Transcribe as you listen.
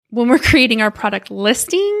when we're creating our product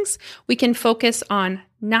listings, we can focus on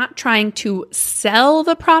not trying to sell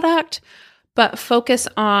the product, but focus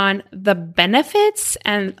on the benefits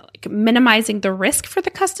and minimizing the risk for the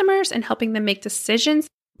customers and helping them make decisions,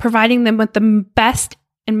 providing them with the best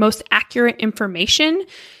and most accurate information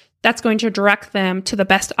that's going to direct them to the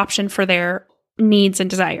best option for their needs and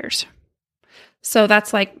desires. So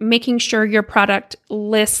that's like making sure your product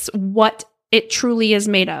lists what it truly is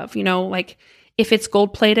made of, like if it's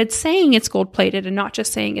gold plated, saying it's gold plated and not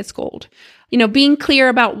just saying it's gold. Being clear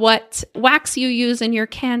about what wax you use in your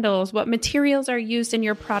candles, what materials are used in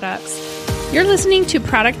your products. You're listening to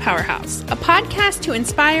Product Powerhouse, a podcast to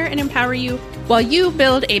inspire and empower you while you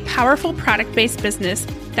build a powerful product-based business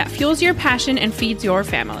that fuels your passion and feeds your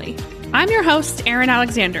family. I'm your host, Erin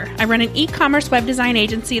Alexander. I run an e-commerce web design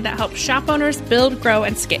agency that helps shop owners build, grow,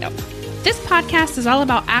 and scale. This podcast is all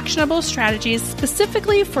about actionable strategies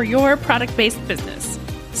specifically for your product-based business.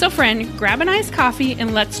 So friend, grab an iced coffee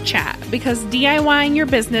and let's chat, because DIYing your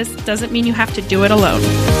business doesn't mean you have to do it alone.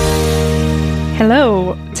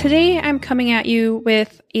 Hello. Today I'm coming at you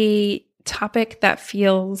with a topic that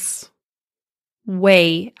feels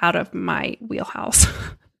way out of my wheelhouse.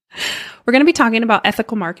 We're going to be talking about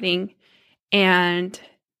ethical marketing, and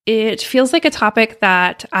it feels like a topic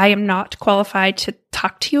that I am not qualified to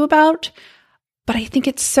talk to you about, but I think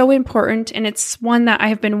it's so important, and it's one that I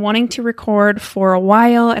have been wanting to record for a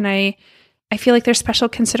while, and I feel like there's special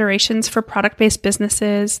considerations for product-based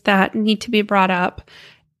businesses that need to be brought up.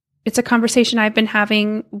 It's a conversation I've been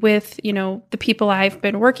having with, the people I've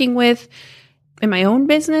been working with in my own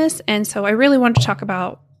business, and so I really want to talk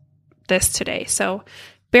about this today. So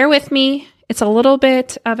bear with me. It's a little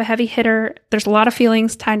bit of a heavy hitter. There's a lot of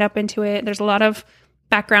feelings tied up into it. There's a lot of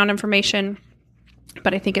background information,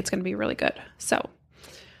 but I think it's going to be really good. So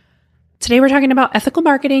today we're talking about ethical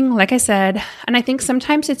marketing, like I said, and I think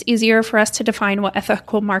sometimes it's easier for us to define what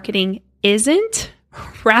ethical marketing isn't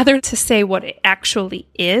rather to say what it actually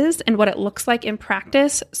is and what it looks like in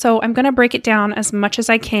practice. So I'm going to break it down as much as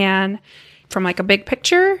I can from like a big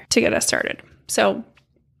picture to get us started. So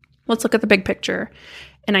let's look at the big picture.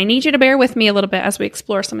 And I need you to bear with me a little bit as we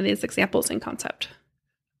explore some of these examples in concept.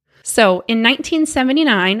 So in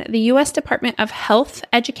 1979, the U.S. Department of Health,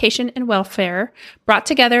 Education, and Welfare brought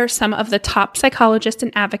together some of the top psychologists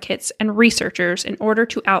and advocates and researchers in order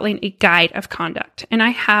to outline a guide of conduct. And I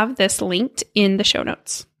have this linked in the show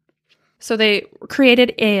notes. So they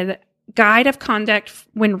created a guide of conduct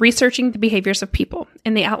when researching the behaviors of people.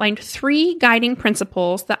 And they outlined 3 guiding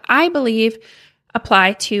principles that I believe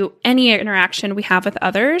apply to any interaction we have with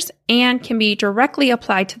others and can be directly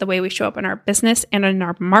applied to the way we show up in our business and in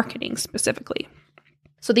our marketing specifically.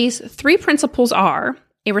 So these 3 principles are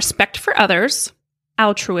a respect for others,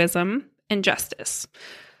 altruism, and justice.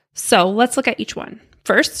 So let's look at each one.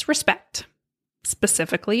 First, respect.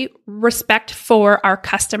 Specifically, respect for our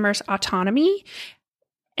customers' autonomy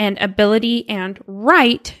and ability and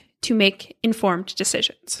right to make informed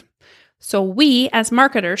decisions. So we, as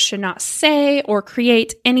marketers, should not say or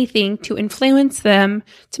create anything to influence them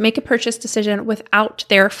to make a purchase decision without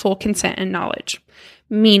their full consent and knowledge.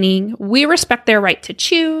 Meaning, we respect their right to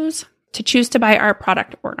choose to buy our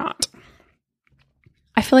product or not.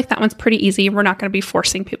 I feel like that one's pretty easy. We're not going to be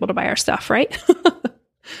forcing people to buy our stuff, right?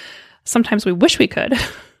 Sometimes we wish we could.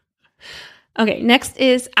 Okay, next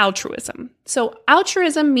is altruism. So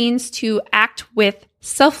altruism means to act with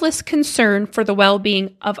selfless concern for the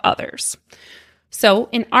well-being of others. So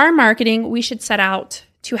in our marketing, we should set out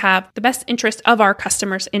to have the best interest of our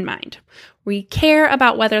customers in mind. We care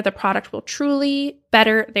about whether the product will truly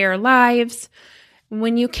better their lives.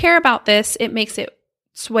 When you care about this, it makes it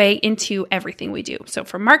sway into everything we do. So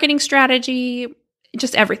for marketing strategy,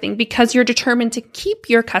 just everything, because you're determined to keep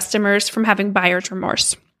your customers from having buyer's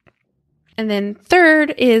remorse. And then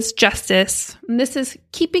third is justice. And this is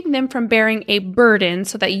keeping them from bearing a burden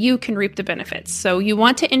so that you can reap the benefits. So you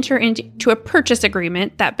want to enter into a purchase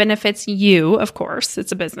agreement that benefits you, of course,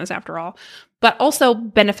 it's a business after all, but also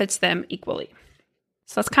benefits them equally.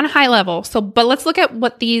 So that's kind of high level. But let's look at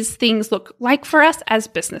what these things look like for us as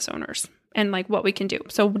business owners and like what we can do.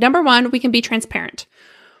 So number 1, we can be transparent.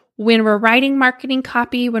 When we're writing marketing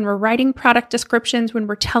copy, when we're writing product descriptions, when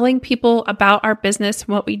we're telling people about our business and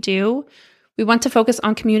what we do, we want to focus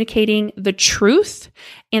on communicating the truth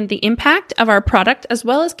and the impact of our product, as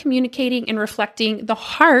well as communicating and reflecting the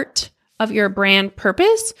heart of your brand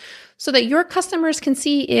purpose so that your customers can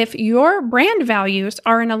see if your brand values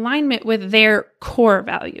are in alignment with their core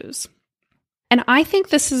values. And I think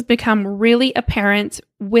this has become really apparent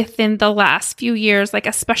within the last few years, like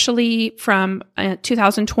especially from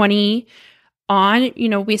 2020 on,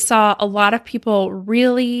 we saw a lot of people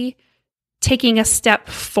really taking a step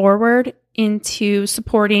forward into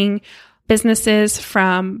supporting businesses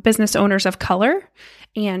from business owners of color.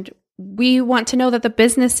 And we want to know that the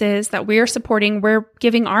businesses that we're supporting, we're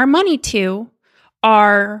giving our money to,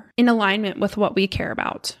 are in alignment with what we care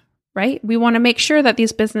about, right? We want to make sure that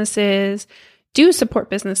these businesses do support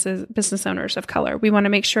business owners of color. We want to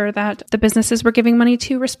make sure that the businesses we're giving money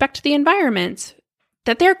to respect the environment,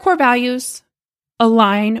 that their core values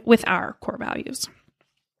align with our core values.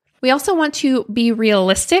 We also want to be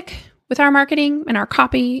realistic with our marketing and our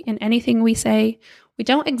copy and anything we say. We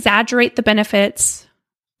don't exaggerate the benefits.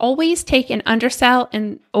 Always take an undersell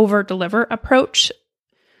and over-deliver approach.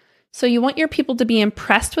 So you want your people to be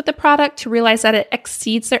impressed with the product, to realize that it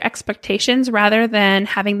exceeds their expectations rather than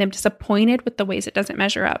having them disappointed with the ways it doesn't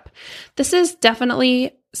measure up. This is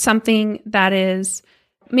definitely something that is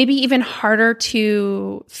maybe even harder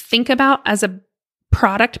to think about as a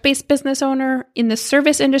product-based business owner in the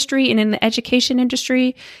service industry and in the education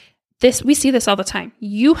industry. We see this all the time.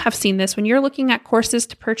 You have seen this when you're looking at courses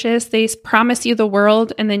to purchase. They promise you the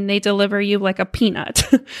world and then they deliver you like a peanut.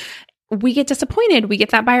 We get disappointed. We get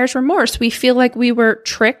that buyer's remorse. We feel like we were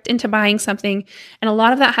tricked into buying something. And a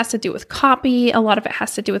lot of that has to do with copy. A lot of it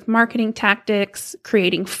has to do with marketing tactics,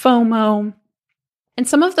 creating FOMO. And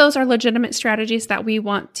some of those are legitimate strategies that we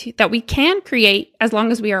can create as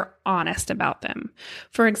long as we are honest about them.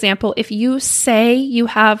 For example, if you say you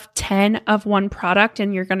have 10 of one product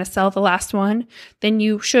and you're going to sell the last one, then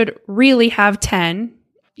you should really have 10.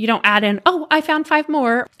 You don't add in, oh, I found 5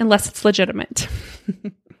 more, unless it's legitimate.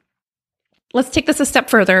 Let's take this a step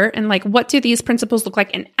further and what do these principles look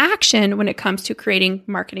like in action when it comes to creating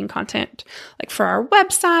marketing content? Like for our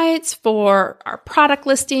websites, for our product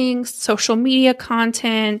listings, social media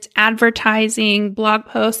content, advertising, blog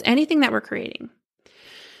posts, anything that we're creating.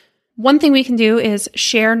 One thing we can do is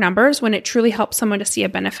share numbers when it truly helps someone to see a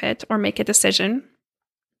benefit or make a decision,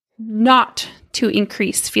 not to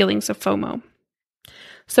increase feelings of FOMO.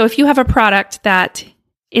 So if you have a product that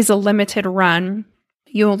is a limited run,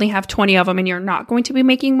 you only have 20 of them and you're not going to be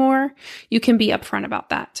making more, you can be upfront about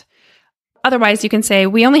that. Otherwise, you can say,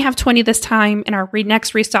 we only have 20 this time and our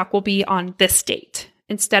next restock will be on this date,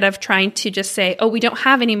 instead of trying to just say, oh, we don't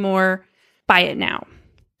have any more, buy it now.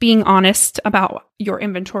 Being honest about your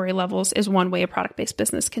inventory levels is one way a product-based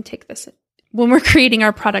business can take this. When we're creating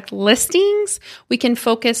our product listings, we can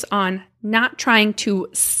focus on not trying to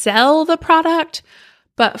sell the product,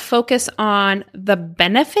 but focus on the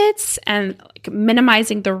benefits and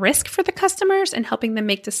minimizing the risk for the customers and helping them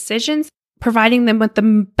make decisions, providing them with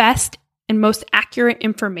the best and most accurate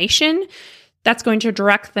information that's going to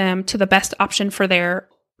direct them to the best option for their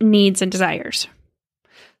needs and desires.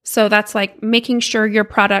 So that's making sure your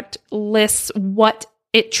product lists what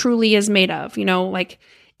it truly is made of.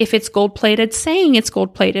 If it's gold-plated, saying it's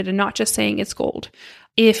gold-plated and not just saying it's gold.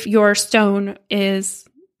 If your stone is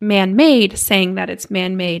man-made, saying that it's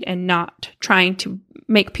man-made and not trying to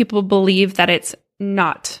make people believe that it's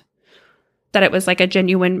not, that it was a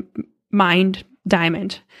genuine mined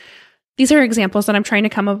diamond. These are examples that I'm trying to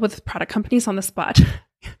come up with product companies on the spot.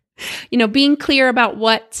 Being clear about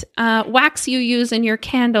what wax you use in your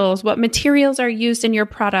candles, what materials are used in your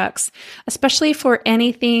products, especially for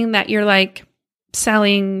anything that you're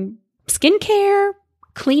selling skincare,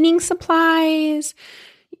 cleaning supplies,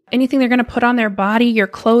 anything they're going to put on their body, your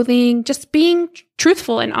clothing, just being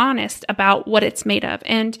truthful and honest about what it's made of.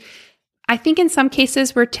 And I think in some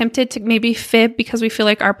cases we're tempted to maybe fib because we feel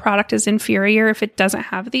like our product is inferior if it doesn't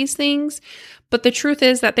have these things. But the truth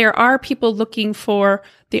is that there are people looking for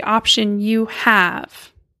the option you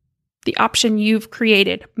have, the option you've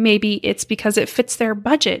created. Maybe it's because it fits their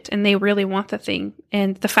budget and they really want the thing.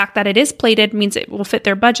 And the fact that it is plated means it will fit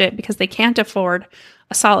their budget because they can't afford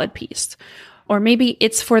a solid piece. Or maybe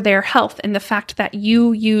it's for their health, and the fact that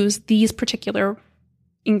you use these particular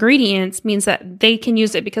ingredients means that they can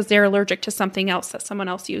use it because they're allergic to something else that someone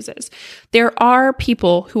else uses. There are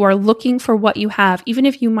people who are looking for what you have, even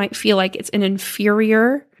if you might feel like it's an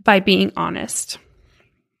inferior, by being honest.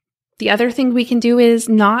 The other thing we can do is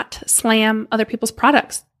not slam other people's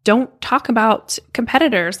products. Don't talk about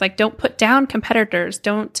competitors. Don't put down competitors.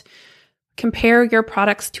 Don't compare your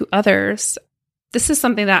products to others. This is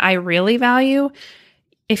something that I really value.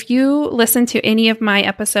 If you listen to any of my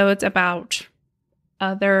episodes about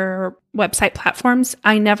other website platforms,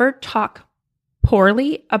 I never talk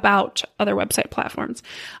poorly about other website platforms.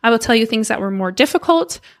 I will tell you things that were more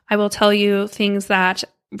difficult. I will tell you things that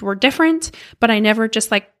were different, but I never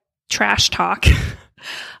just trash talk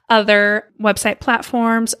other website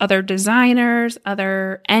platforms, other designers,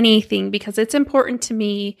 other anything, because it's important to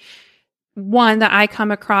me one, that I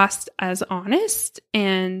come across as honest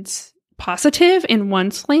and positive in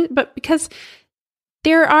one slant, but because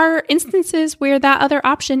there are instances where that other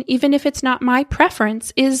option, even if it's not my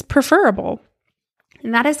preference, is preferable.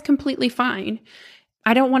 And that is completely fine.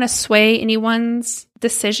 I don't want to sway anyone's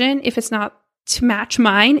decision if it's not to match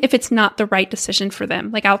mine, if it's not the right decision for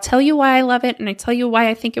them. Like, I'll tell you why I love it and I tell you why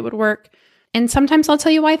I think it would work. And sometimes I'll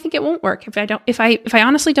tell you why I think it won't work. If I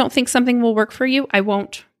honestly don't think something will work for you, I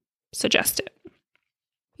won't suggest it.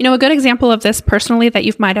 You know, a good example of this personally that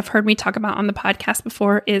you might have heard me talk about on the podcast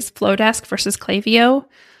before is Flowdesk versus Klaviyo.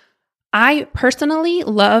 I personally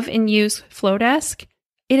love and use Flowdesk.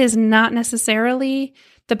 It is not necessarily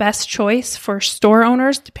the best choice for store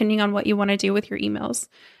owners, depending on what you want to do with your emails.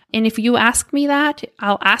 And if you ask me that,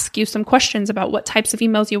 I'll ask you some questions about what types of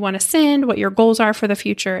emails you want to send, what your goals are for the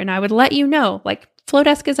future. And I would let you know, like,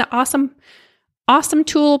 Flowdesk is an awesome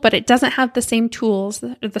tool, but it doesn't have the same tools,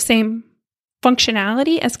 the same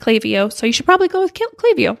functionality as Klaviyo. So you should probably go with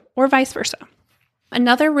Klaviyo or vice versa.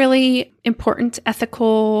 Another really important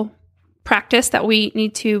ethical practice that we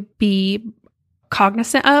need to be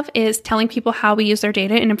cognizant of is telling people how we use their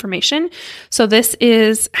data and information. So this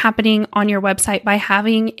is happening on your website by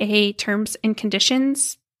having a terms and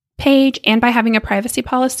conditions page and by having a privacy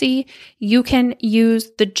policy. You can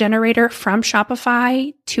use the generator from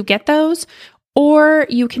Shopify to get those, or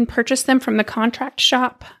you can purchase them from the contract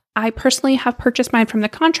shop. I personally have purchased mine from the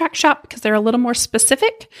contract shop because they're a little more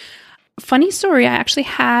specific. Funny story, I actually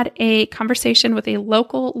had a conversation with a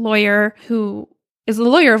local lawyer who is the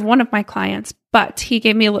lawyer of one of my clients, but he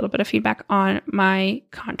gave me a little bit of feedback on my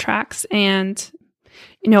contracts. And,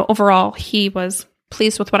 overall, he was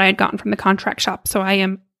pleased with what I had gotten from the contract shop. So I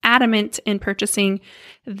am adamant in purchasing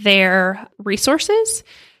their resources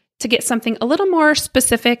to get something a little more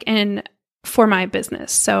specific and for my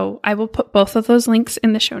business. So I will put both of those links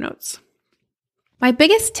in the show notes. My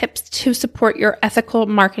biggest tips to support your ethical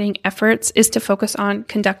marketing efforts is to focus on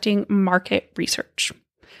conducting market research,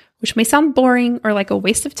 which may sound boring or like a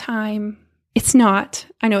waste of time. It's not.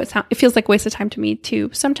 I know it feels like a waste of time to me too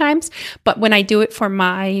sometimes, but when I do it for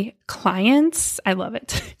my clients, I love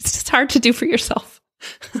it. It's just hard to do for yourself.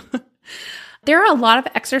 There are a lot of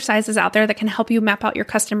exercises out there that can help you map out your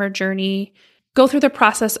customer journey, go through the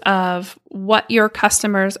process of what your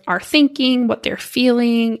customers are thinking, what they're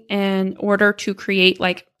feeling in order to create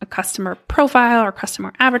like a customer profile or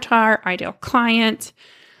customer avatar, ideal client.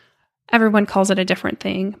 Everyone calls it a different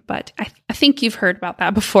thing, but I think you've heard about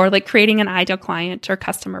that before, like creating an ideal client or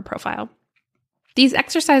customer profile. These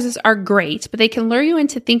exercises are great, but they can lure you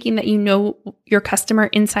into thinking that you know your customer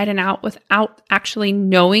inside and out without actually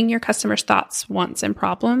knowing your customer's thoughts, wants, and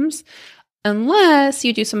problems, unless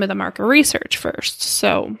you do some of the market research first.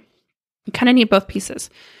 So you kind of need both pieces.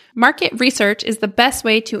 Market research is the best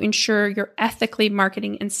way to ensure you're ethically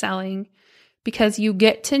marketing and selling because you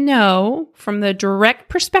get to know from the direct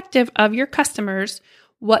perspective of your customers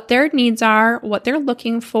what their needs are, what they're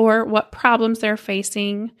looking for, what problems they're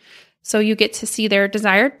facing. So you get to see their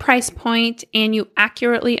desired price point and you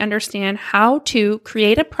accurately understand how to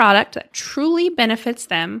create a product that truly benefits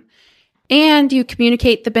them. And you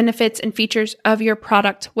communicate the benefits and features of your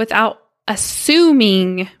product without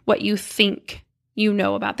assuming what you think you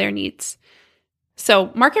know about their needs.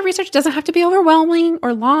 So market research doesn't have to be overwhelming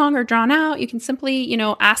or long or drawn out. You can simply,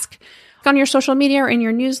 ask on your social media or in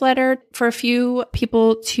your newsletter for a few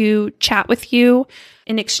people to chat with you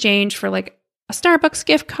in exchange for like a Starbucks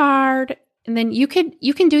gift card. And then you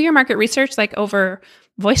can do your market research like over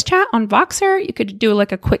voice chat on Voxer. You could do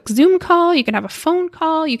like a quick Zoom call. You could have a phone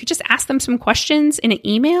call. You could just ask them some questions in an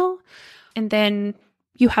email. And then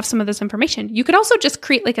you have some of this information. You could also just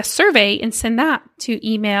create like a survey and send that to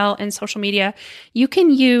email and social media. You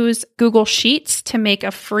can use Google Sheets to make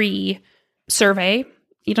a free survey.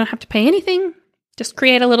 You don't have to pay anything. Just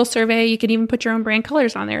create a little survey. You can even put your own brand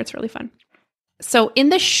colors on there. It's really fun. So in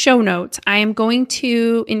the show notes, I am going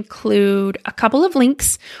to include a couple of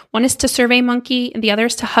links. One is to SurveyMonkey and the other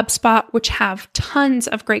is to HubSpot, which have tons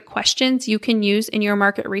of great questions you can use in your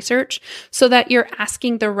market research so that you're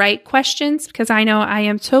asking the right questions, because I know I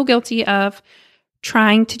am so guilty of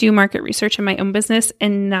trying to do market research in my own business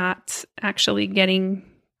and not actually getting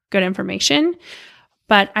good information.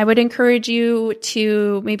 But I would encourage you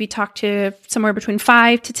to maybe talk to somewhere between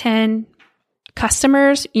 5 to 10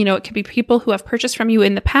 customers. It could be people who have purchased from you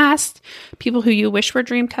in the past, people who you wish were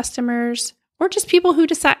dream customers, or just people who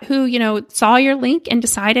saw your link and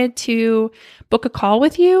decided to book a call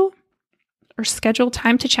with you or schedule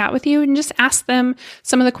time to chat with you, and just ask them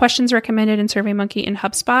some of the questions recommended in SurveyMonkey and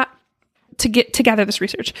HubSpot to gather this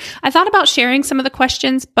research. I thought about sharing some of the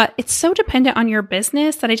questions, but it's so dependent on your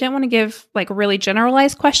business that I didn't want to give like really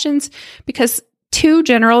generalized questions, because too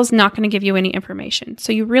general is not going to give you any information.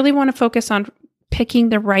 So you really want to focus on picking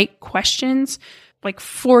the right questions like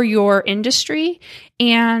for your industry.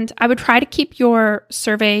 And I would try to keep your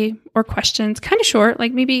survey or questions kind of short,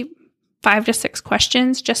 like maybe 5 to 6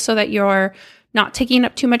 questions, just so that you're not taking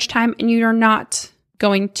up too much time and you're not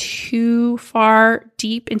going too far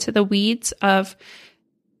deep into the weeds of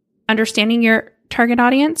understanding your target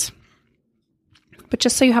audience. But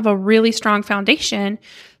just so you have a really strong foundation,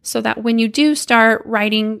 so that when you do start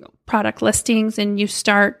writing product listings and you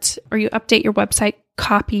start or you update your website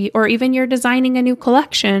copy, or even you're designing a new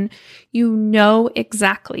collection, you know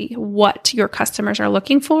exactly what your customers are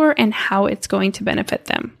looking for and how it's going to benefit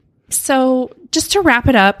them. So just to wrap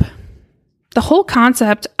it up, the whole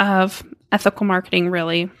concept of ethical marketing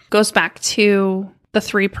really goes back to the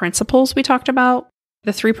 3 principles we talked about.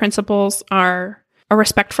 The 3 principles are a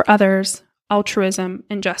respect for others, altruism,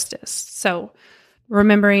 and justice. So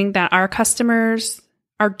remembering that our customers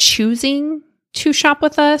are choosing to shop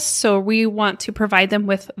with us, so we want to provide them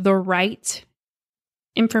with the right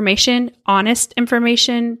information, honest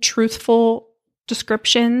information, truthful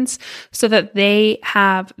descriptions, so that they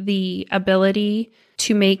have the ability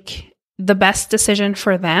to make the best decision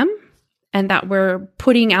for them, and that we're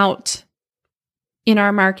putting out in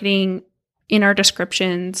our marketing, in our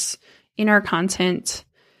descriptions, in our content,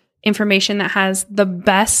 information that has the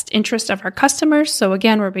best interest of our customers. So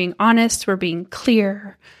again, we're being honest, we're being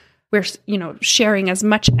clear, we're, sharing as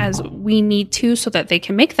much as we need to so that they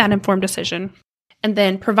can make that informed decision, and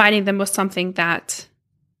then providing them with something that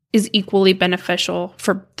is equally beneficial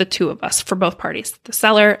for the two of us, for both parties, the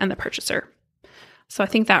seller and the purchaser. So I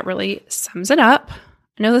think that really sums it up.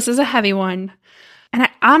 I know this is a heavy one. And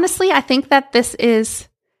I think that this is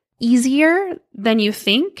easier than you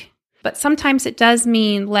think, but sometimes it does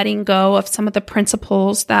mean letting go of some of the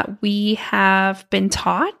principles that we have been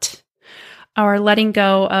taught, or letting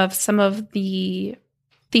go of some of the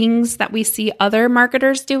things that we see other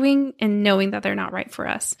marketers doing and knowing that they're not right for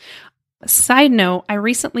us. Side note, I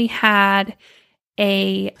recently had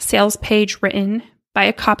a sales page written by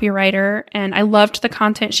a copywriter, and I loved the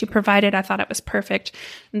content she provided. I thought it was perfect.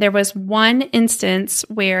 And there was one instance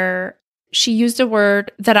where she used a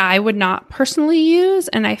word that I would not personally use,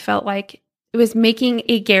 and I felt like it was making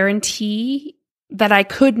a guarantee that I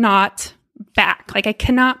could not back. Like, I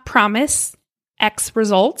cannot promise X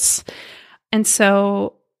results. And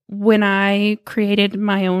so when I created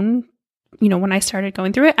my own, when I started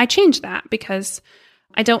going through it, I changed that, because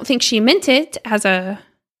I don't think she meant it as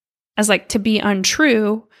to be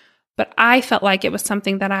untrue, but I felt like it was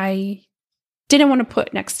something that I didn't want to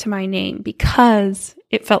put next to my name, because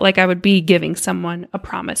it felt like I would be giving someone a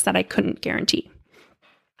promise that I couldn't guarantee.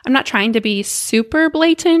 I'm not trying to be super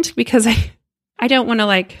blatant, because I don't want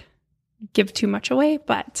to give too much away,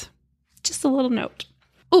 but just a little note.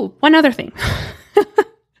 Oh, one other thing.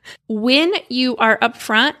 When you are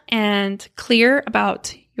upfront and clear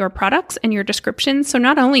about your products and your descriptions, so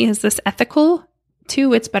not only is this ethical,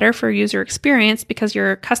 2, it's better for user experience because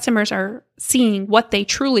your customers are seeing what they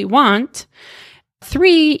truly want.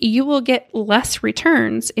 3, you will get less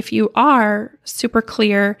returns if you are super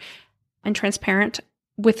clear and transparent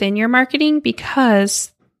within your marketing,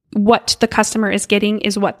 because what the customer is getting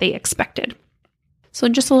is what they expected. So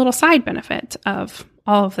just a little side benefit of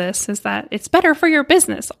all of this is that it's better for your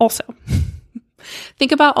business also.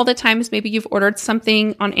 Think about all the times maybe you've ordered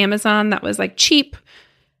something on Amazon that was cheap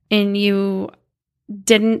and you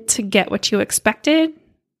didn't get what you expected.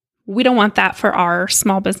 We don't want that for our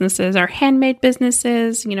small businesses, our handmade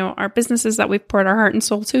businesses, our businesses that we've poured our heart and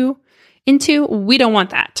soul into. We don't want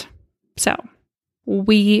that. So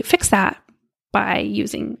we fix that by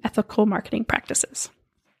using ethical marketing practices.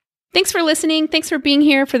 Thanks for listening. Thanks for being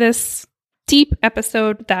here for this deep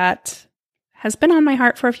episode that has been on my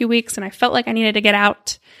heart for a few weeks, and I felt like I needed to get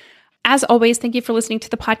out. As always, thank you for listening to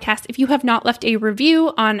the podcast. If you have not left a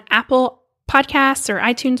review on Apple Podcasts or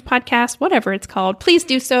iTunes Podcasts, whatever it's called, please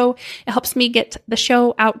do so. It helps me get the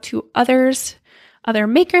show out to others, other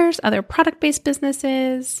makers, other product-based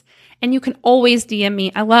businesses. And you can always DM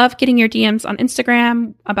me. I love getting your DMs on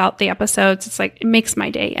Instagram about the episodes. It makes my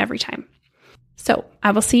day every time. So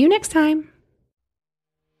I will see you next time.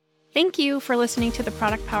 Thank you for listening to the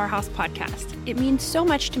Product Powerhouse podcast. It means so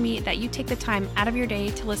much to me that you take the time out of your day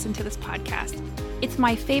to listen to this podcast. It's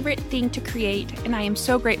my favorite thing to create, and I am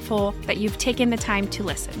so grateful that you've taken the time to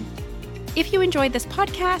listen. If you enjoyed this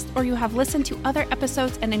podcast or you have listened to other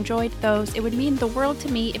episodes and enjoyed those, it would mean the world to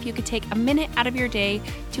me if you could take a minute out of your day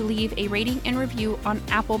to leave a rating and review on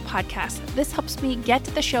Apple Podcasts. This helps me get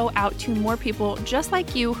the show out to more people just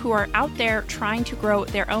like you who are out there trying to grow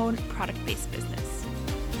their own product-based business.